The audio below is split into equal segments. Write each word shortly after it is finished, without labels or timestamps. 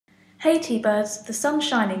Hey T-Birds, the sun's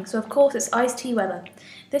shining, so of course it's iced tea weather.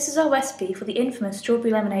 This is our recipe for the infamous strawberry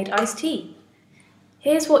lemonade iced tea.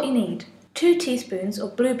 Here's what you need. 2 teaspoons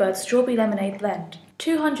of Bluebird strawberry lemonade blend,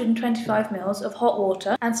 225 ml of hot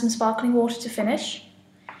water and some sparkling water to finish,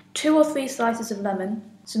 2 or 3 slices of lemon,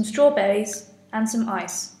 some strawberries and some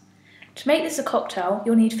ice. To make this a cocktail,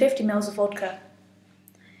 you'll need 50 ml of vodka.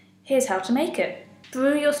 Here's how to make it.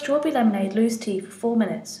 Brew your strawberry lemonade loose tea for 4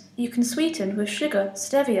 minutes. You can sweeten with sugar,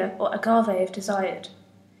 stevia or agave if desired.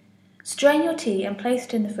 Strain your tea and place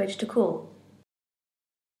it in the fridge to cool.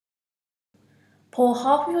 Pour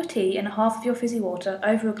half of your tea and half of your fizzy water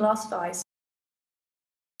over a glass of ice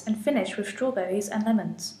and finish with strawberries and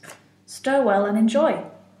lemons. Stir well and enjoy.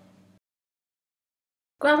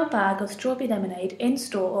 Grab a bag of strawberry lemonade in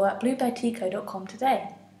store or at bluebirdteaco.com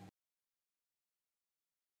today.